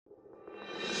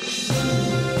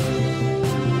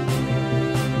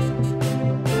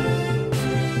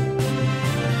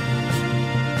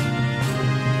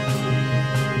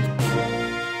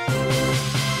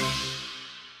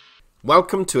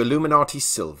Welcome to Illuminati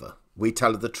Silver. We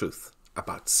tell the truth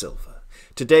about silver.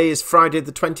 Today is Friday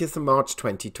the 20th of March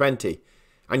 2020,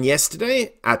 and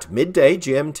yesterday at midday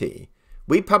GMT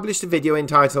we published a video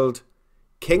entitled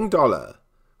King Dollar,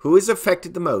 Who is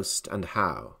Affected the Most and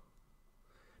How?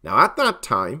 Now at that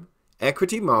time,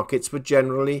 equity markets were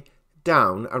generally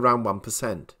down around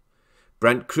 1%.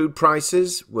 Brent Crude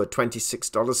prices were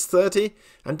 $26.30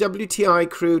 and WTI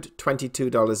crude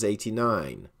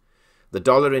 $22.89. The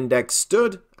dollar index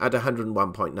stood at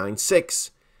 101.96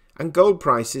 and gold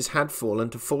prices had fallen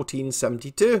to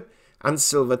 $14.72 and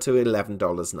silver to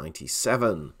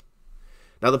 $11.97.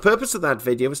 Now the purpose of that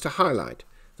video was to highlight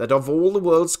that of all the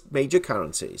world's major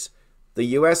currencies, the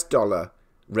US dollar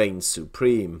reigns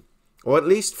supreme, or at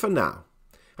least for now.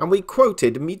 And we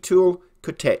quoted Mitul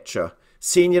Kotecha,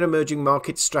 senior emerging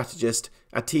market strategist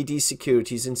at TD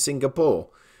Securities in Singapore,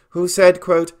 who said,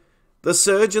 quote, "The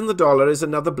surge in the dollar is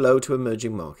another blow to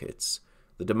emerging markets.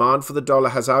 The demand for the dollar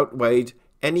has outweighed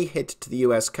any hit to the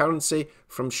US currency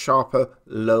from sharper,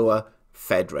 lower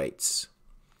Fed rates.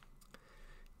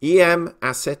 EM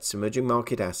assets, emerging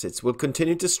market assets, will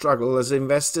continue to struggle as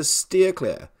investors steer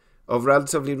clear of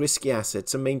relatively risky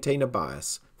assets and maintain a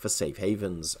bias for safe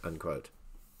havens," unquote.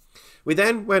 We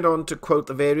then went on to quote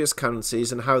the various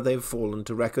currencies and how they've fallen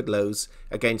to record lows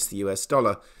against the US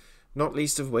dollar, not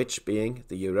least of which being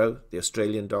the euro, the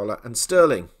Australian dollar and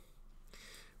sterling.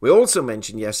 We also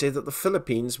mentioned yesterday that the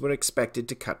Philippines were expected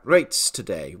to cut rates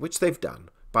today, which they've done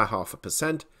by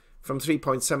 0.5% from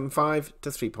 3.75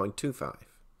 to 3.25.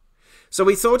 So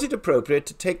we thought it appropriate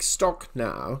to take stock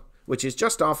now, which is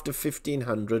just after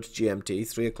 1500 GMT,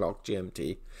 3 o'clock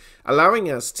GMT, allowing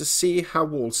us to see how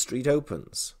Wall Street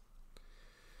opens.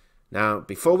 Now,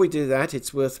 before we do that,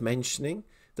 it's worth mentioning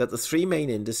that the three main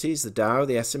indices, the Dow,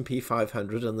 the S&P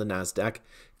 500 and the Nasdaq,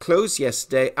 closed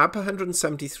yesterday up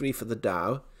 173 for the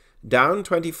Dow, down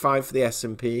 25 for the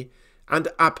S&P, and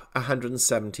up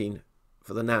 117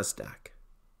 for the Nasdaq.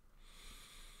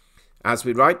 As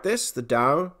we write this, the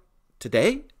Dow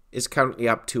today is currently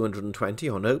up 220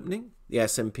 on opening, the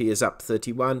S&P is up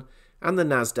 31, and the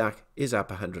Nasdaq is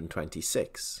up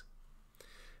 126.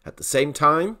 At the same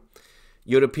time,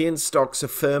 European stocks are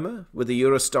firmer, with the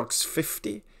Euro Stoxx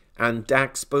 50 and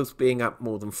DAX both being up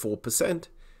more than 4%,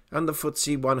 and the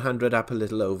FTSE 100 up a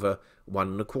little over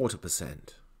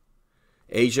 1.25%.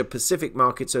 Asia-Pacific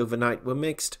markets overnight were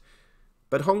mixed,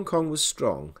 but Hong Kong was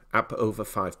strong, up over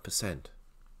 5%.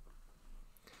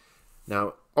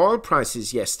 Now, oil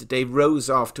prices yesterday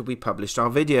rose after we published our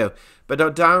video, but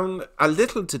are down a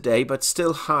little today, but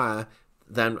still higher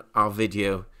than our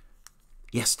video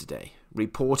yesterday.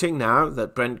 Reporting now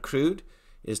that Brent Crude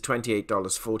is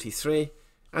 $28.43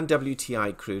 and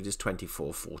WTI crude is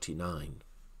 $24.49.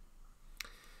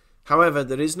 However,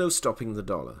 there is no stopping the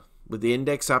dollar, with the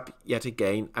index up yet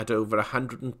again at over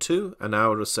 102 an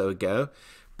hour or so ago,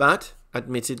 but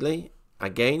admittedly,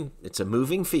 again, it's a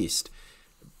moving feast.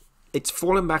 It's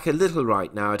fallen back a little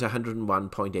right now at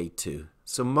 101.82,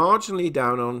 so marginally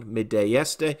down on midday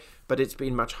yesterday, but it's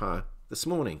been much higher this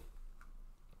morning.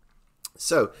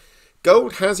 So,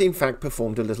 gold has in fact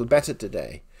performed a little better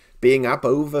today, being up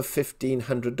over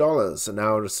 $1,500 an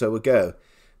hour or so ago,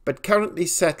 but currently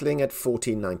settling at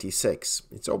 $14.96.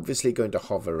 It's obviously going to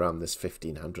hover around this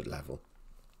 1,500 level.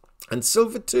 And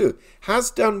silver too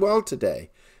has done well today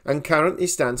and currently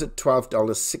stands at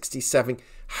 $12.67,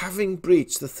 having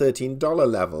breached the $13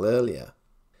 level earlier.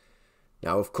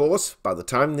 Now, of course, by the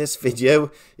time this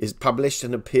video is published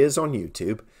and appears on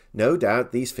YouTube, no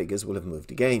doubt these figures will have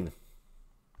moved again.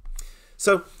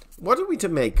 So, what are we to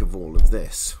make of all of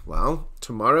this? Well,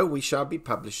 tomorrow we shall be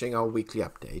publishing our weekly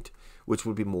update, which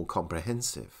will be more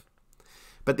comprehensive.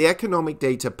 But the economic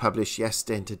data published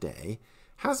yesterday and today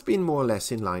has been more or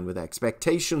less in line with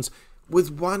expectations,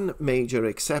 with one major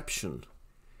exception.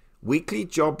 Weekly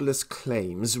jobless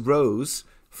claims rose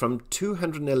from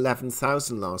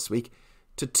 211,000 last week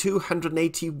to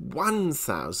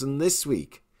 281,000 this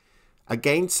week,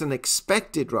 against an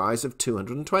expected rise of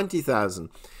 220,000.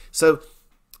 So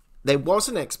there was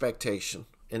an expectation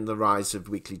in the rise of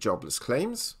weekly jobless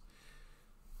claims,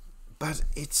 but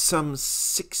it's some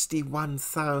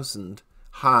 61,000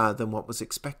 higher than what was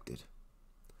expected.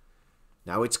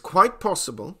 Now it's quite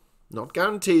possible, not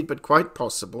guaranteed, but quite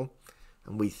possible,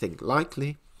 and we think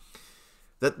likely,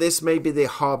 that this may be the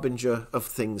harbinger of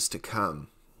things to come,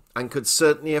 and could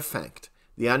certainly affect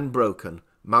the unbroken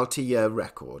multi-year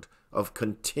record of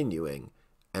continuing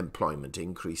employment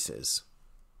increases.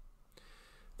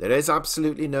 There is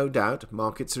absolutely no doubt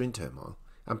markets are in turmoil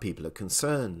and people are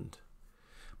concerned.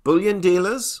 Bullion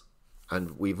dealers,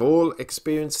 and we've all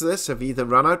experienced this, have either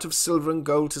run out of silver and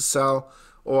gold to sell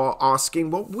or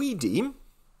asking what we deem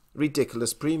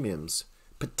ridiculous premiums,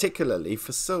 particularly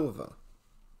for silver.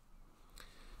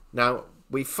 Now,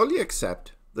 we fully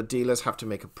accept that dealers have to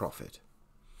make a profit.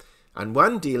 And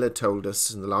one dealer told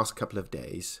us in the last couple of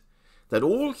days that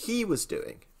all he was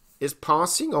doing is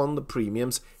passing on the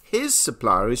premiums his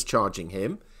supplier is charging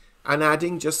him and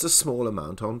adding just a small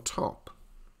amount on top.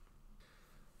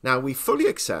 Now, we fully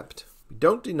accept, we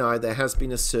don't deny there has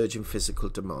been a surge in physical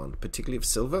demand, particularly of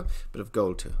silver, but of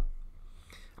gold too.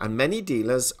 And many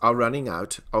dealers are running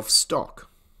out of stock.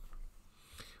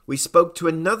 We spoke to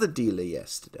another dealer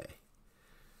yesterday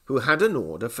who had an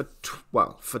order for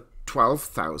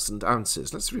 12,000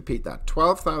 ounces. Let's repeat that,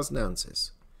 12,000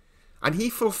 ounces. And he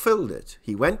fulfilled it.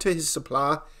 He went to his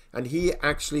supplier and he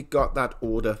actually got that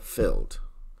order filled.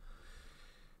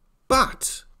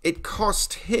 But it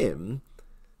cost him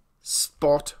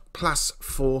spot plus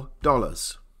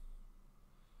 $4,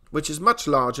 which is much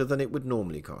larger than it would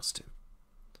normally cost him.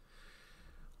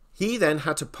 He then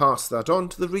had to pass that on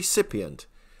to the recipient.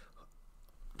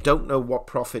 Don't know what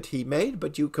profit he made,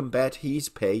 but you can bet he's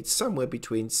paid somewhere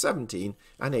between $17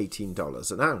 and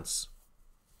 $18 an ounce,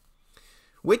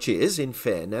 which is, in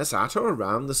fairness, at or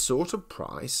around the sort of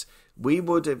price we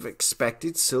would have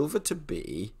expected silver to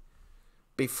be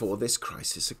before this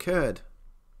crisis occurred.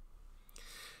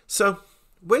 So,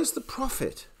 where's the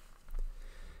profit?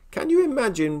 Can you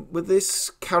imagine, with this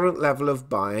current level of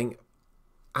buying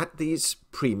at these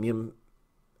premium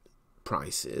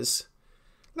prices,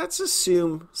 let's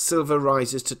assume silver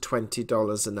rises to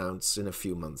 $20 an ounce in a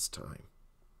few months' time.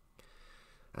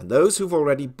 And those who've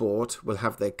already bought will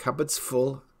have their cupboards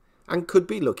full and could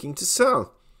be looking to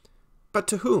sell. But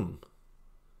to whom?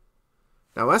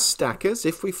 Now, us stackers,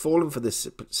 if we've fallen for this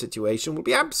situation, will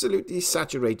be absolutely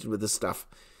saturated with the stuff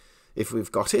if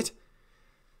we've got it.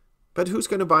 But who's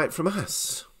going to buy it from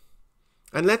us?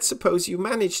 And let's suppose you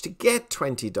manage to get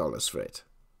 $20 for it,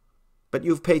 but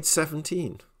you've paid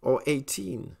 $17 or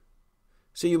 $18.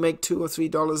 So you make $2 or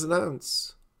 $3 an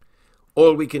ounce.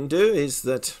 All we can do is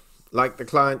that, like the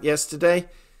client yesterday,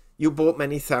 you bought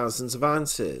many thousands of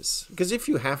ounces. Because if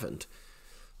you haven't,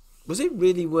 was it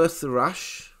really worth the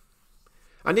rush?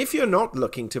 And if you're not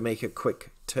looking to make a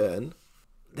quick turn,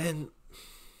 then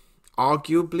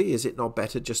arguably, is it not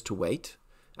better just to wait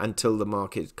until the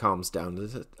market calms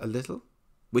down a little,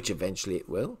 which eventually it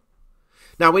will?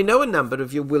 Now, we know a number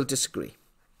of you will disagree,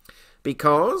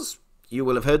 because you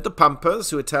will have heard the pumpers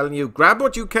who are telling you, grab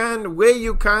what you can, where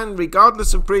you can,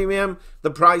 regardless of premium, the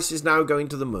price is now going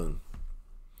to the moon.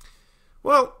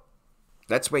 Well,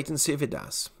 let's wait and see if it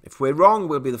does. If we're wrong,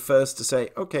 we'll be the first to say,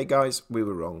 okay, guys, we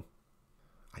were wrong.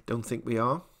 I don't think we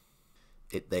are.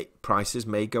 Prices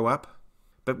may go up.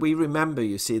 But we remember,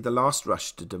 you see, the last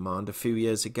rush to demand a few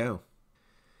years ago.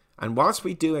 And whilst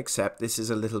we do accept this is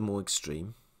a little more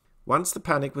extreme, once the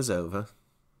panic was over,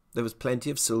 there was plenty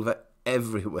of silver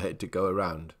everywhere to go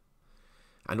around.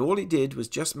 And all he did was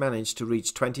just manage to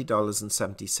reach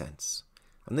 $20.70.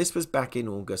 And this was back in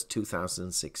August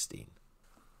 2016.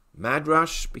 Mad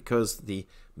rush because the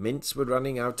mints were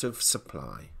running out of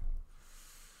supply.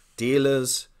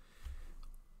 Dealers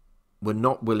were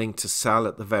not willing to sell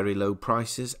at the very low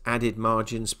prices, added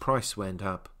margins, price went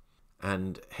up,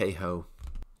 and hey-ho,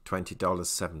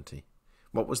 $20.70.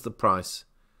 What was the price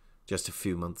just a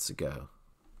few months ago?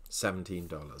 $17,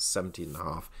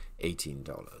 $17.50,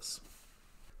 $18.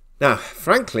 Now,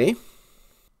 frankly,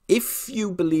 if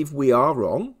you believe we are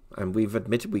wrong, and we've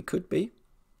admitted we could be,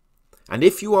 and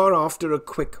if you are after a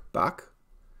quick buck,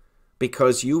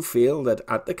 because you feel that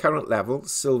at the current level,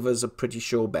 silver's a pretty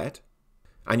sure bet,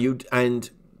 and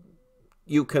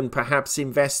you can perhaps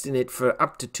invest in it for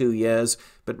up to 2 years,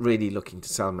 but really looking to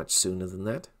sell much sooner than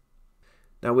that.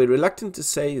 Now, we're reluctant to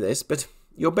say this, but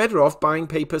you're better off buying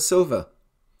paper silver,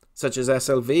 such as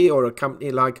SLV or a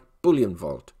company like Bullion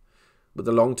with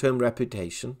a long-term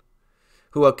reputation,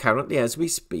 who are currently, as we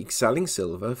speak, selling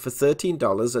silver for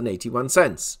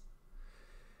 $13.81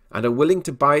 and are willing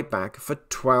to buy it back for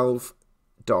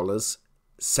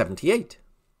 $12.78.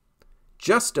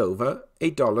 Just over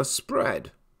 $1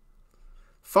 spread.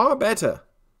 Far better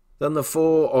than the $4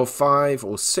 or $5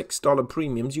 or $6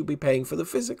 premiums you'll be paying for the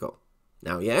physical.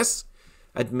 Now, yes,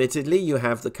 admittedly, you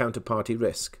have the counterparty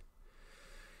risk.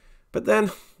 But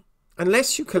then,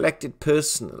 unless you collect it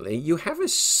personally, you have a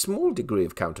small degree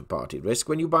of counterparty risk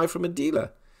when you buy from a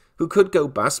dealer who could go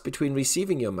bust between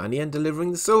receiving your money and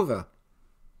delivering the silver.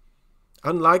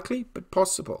 Unlikely, but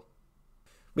possible.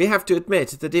 We have to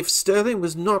admit that if sterling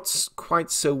was not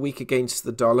quite so weak against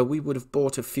the dollar, we would have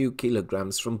bought a few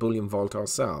kilograms from Bullion Vault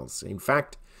ourselves. In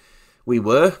fact, we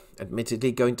were,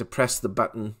 admittedly, going to press the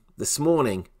button this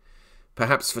morning,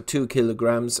 perhaps for 2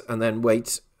 kilograms, and then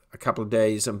wait a couple of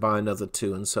days and buy another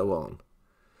 2 and so on.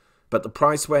 But the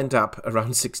price went up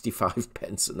around 65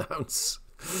 pence an ounce.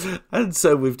 And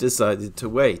so we've decided to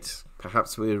wait.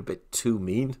 Perhaps we were a bit too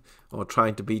mean or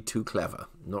trying to be too clever.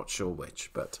 Not sure which,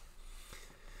 but...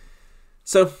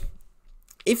 So,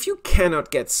 if you cannot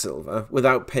get silver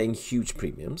without paying huge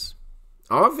premiums,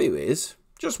 our view is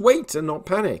just wait and not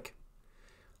panic.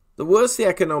 The worse the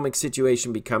economic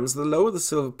situation becomes, the lower the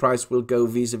silver price will go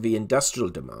vis-a-vis industrial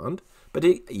demand, but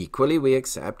equally we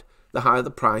accept the higher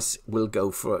the price will go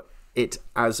for it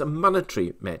as a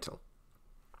monetary metal.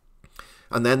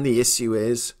 And then the issue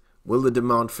is, will the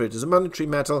demand for it as a monetary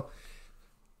metal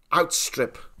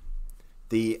outstrip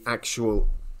the actual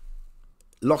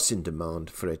loss in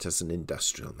demand for it as an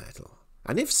industrial metal?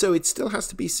 And if so, it still has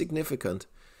to be significant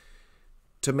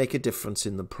to make a difference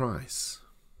in the price.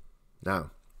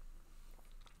 Now,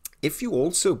 if you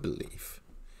also believe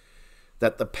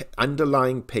that the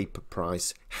underlying paper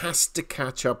price has to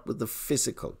catch up with the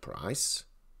physical price,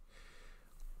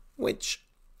 which,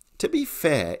 to be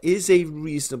fair, is a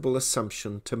reasonable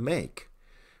assumption to make,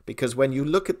 because when you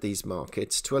look at these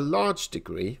markets, to a large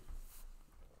degree,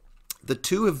 the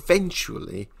two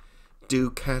eventually do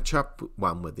catch up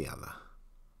one with the other.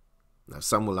 Now,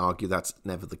 some will argue that's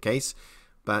never the case,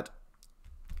 but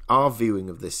our viewing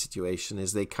of this situation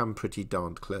is they come pretty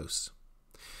darned close.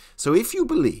 So if you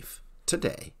believe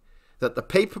today that the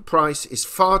paper price is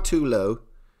far too low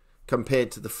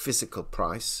compared to the physical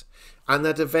price, and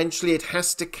that eventually it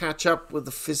has to catch up with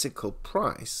the physical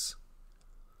price,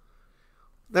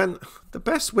 then the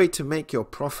best way to make your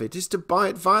profit is to buy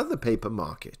it via the paper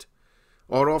market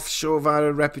or offshore via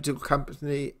a reputable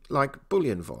company like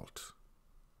Bullion Vault.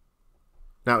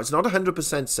 Now, it's not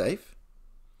 100% safe,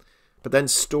 but then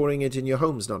storing it in your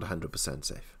home is not 100%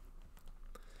 safe.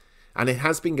 And it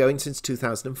has been going since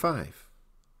 2005.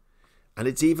 And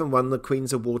it's even won the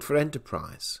Queen's Award for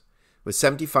Enterprise, with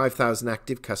 75,000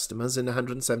 active customers in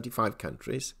 175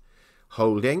 countries,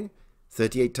 holding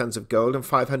 38 tons of gold and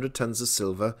 500 tons of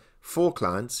silver for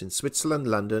clients in Switzerland,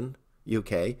 London,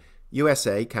 UK,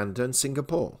 USA, Canada and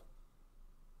Singapore.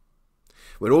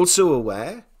 We're also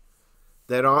aware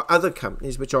there are other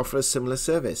companies which offer a similar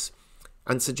service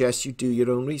and suggest you do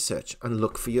your own research and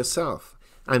look for yourself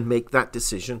and make that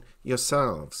decision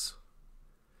yourselves.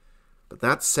 But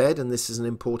that said, and this is an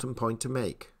important point to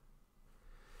make,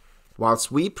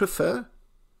 whilst we prefer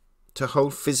to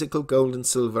hold physical gold and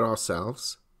silver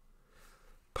ourselves,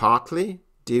 partly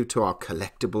due to our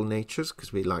collectible natures,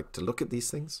 because we like to look at these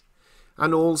things,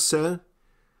 and also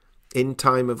in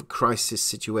time of a crisis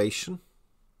situation,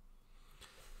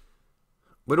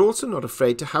 we're also not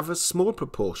afraid to have a small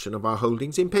proportion of our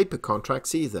holdings in paper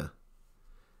contracts either,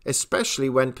 especially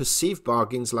when perceived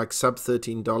bargains like sub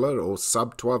 $13 or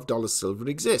sub $12 silver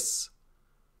exists.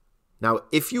 Now,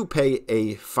 if you pay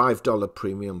a $5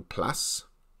 premium plus,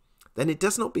 then it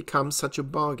does not become such a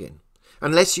bargain,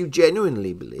 unless you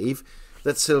genuinely believe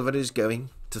that silver is going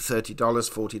to $30,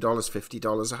 $40,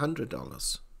 $50,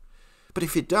 $100. But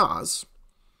if it does,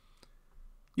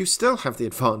 you still have the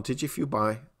advantage if you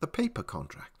buy the paper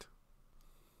contract.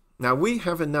 Now, we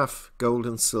have enough gold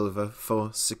and silver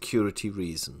for security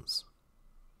reasons,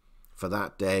 for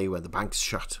that day when the banks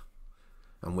shut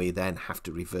and we then have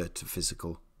to revert to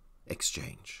physical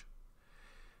exchange.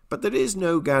 But there is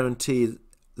no guarantee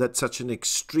that such an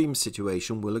extreme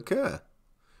situation will occur.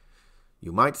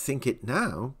 You might think it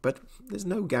now, but there's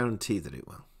no guarantee that it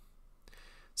will.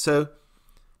 So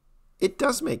it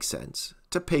does make sense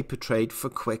to paper trade for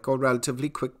quick or relatively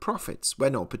quick profits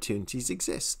when opportunities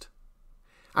exist.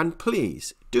 And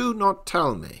please do not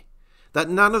tell me that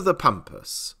none of the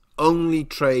pumpers only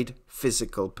trade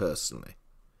physical personally.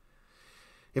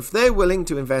 If they're willing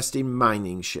to invest in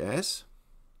mining shares,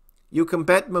 you can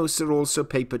bet most are also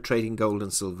paper trading gold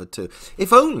and silver too,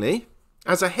 if only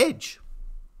as a hedge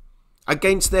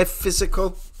against their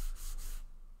physical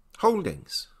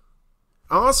holdings.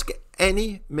 Ask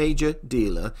any major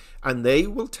dealer and they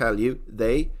will tell you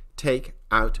they take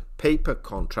out paper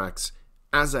contracts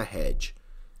as a hedge,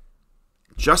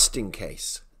 just in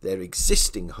case their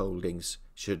existing holdings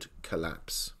should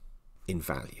collapse in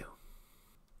value.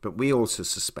 But we also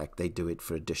suspect they do it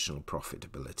for additional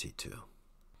profitability too.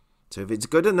 So if it's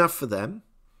good enough for them,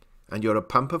 and you're a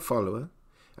pumper follower,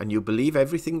 and you believe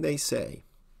everything they say,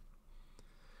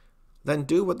 then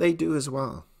do what they do as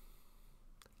well.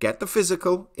 Get the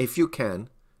physical, if you can,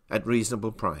 at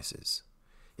reasonable prices.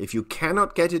 If you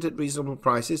cannot get it at reasonable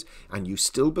prices, and you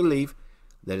still believe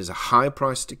there is a higher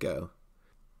price to go,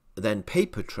 then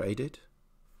paper trade it,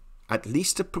 at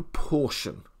least a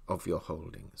proportion of your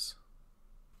holdings.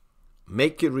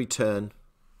 make your return,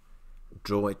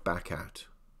 draw it back out.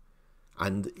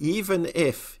 And even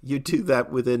if you do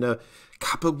that within a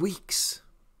couple of weeks,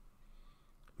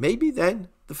 maybe then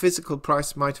the physical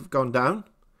price might have gone down,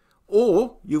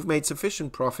 or you've made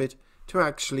sufficient profit to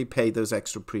actually pay those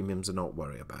extra premiums and not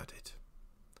worry about it.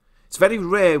 It's very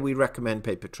rare we recommend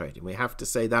paper trading. We have to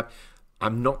say that.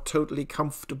 I'm not totally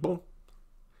comfortable.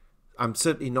 I'm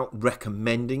certainly not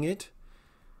recommending it.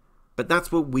 But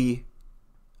that's what we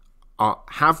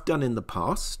have done in the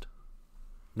past.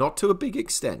 Not to a big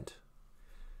extent.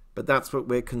 But that's what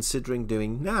we're considering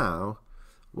doing now,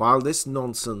 while this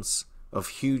nonsense of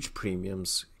huge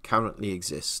premiums currently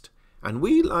exists. And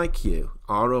we, like you,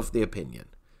 are of the opinion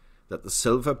that the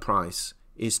silver price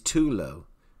is too low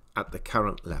at the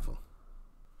current level.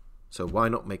 So why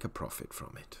not make a profit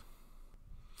from it?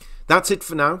 That's it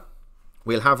for now.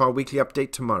 We'll have our weekly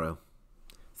update tomorrow.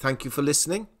 Thank you for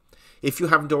listening. If you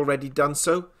haven't already done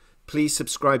so, please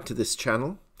subscribe to this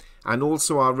channel and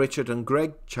also our Richard and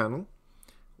Greg channel,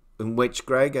 in which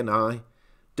Greg and I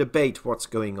debate what's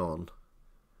going on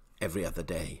every other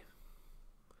day.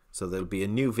 So there'll be a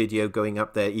new video going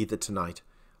up there either tonight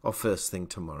or first thing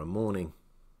tomorrow morning.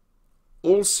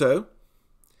 Also,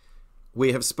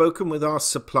 we have spoken with our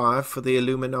supplier for the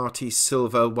Illuminati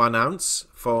silver 1 ounce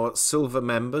for silver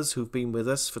members who've been with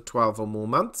us for 12 or more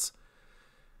months.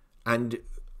 And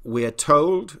we are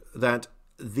told that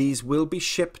these will be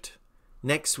shipped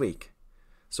next week.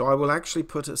 So I will actually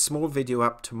put a small video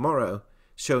up tomorrow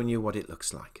showing you what it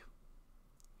looks like.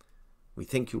 We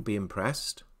think you'll be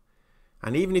impressed.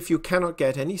 And even if you cannot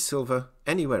get any silver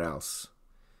anywhere else,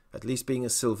 at least being a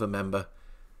silver member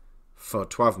for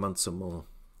 12 months or more,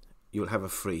 you'll have a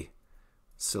free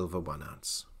silver 1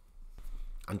 ounce.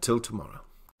 Until tomorrow.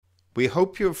 We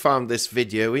hope you have found this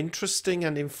video interesting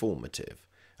and informative.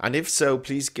 And if so,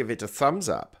 please give it a thumbs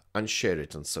up and share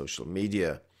it on social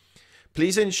media.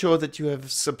 Please ensure that you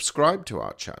have subscribed to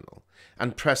our channel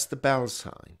and press the bell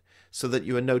sign so that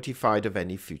you are notified of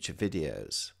any future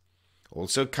videos.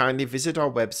 Also, kindly visit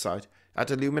our website at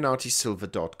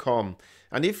illuminatisilver.com,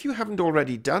 and if you haven't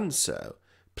already done so,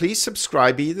 please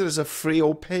subscribe either as a free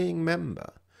or paying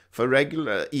member for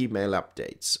regular email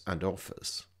updates and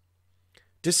offers.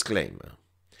 Disclaimer: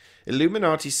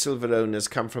 Illuminati silver owners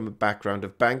come from a background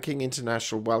of banking,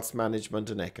 international wealth management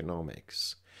and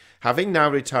economics. Having now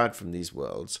retired from these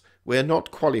worlds, we are not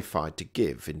qualified to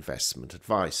give investment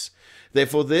advice.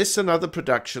 Therefore, this and other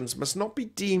productions must not be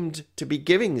deemed to be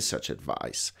giving such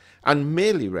advice and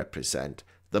merely represent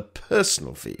the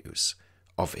personal views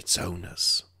of its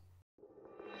owners.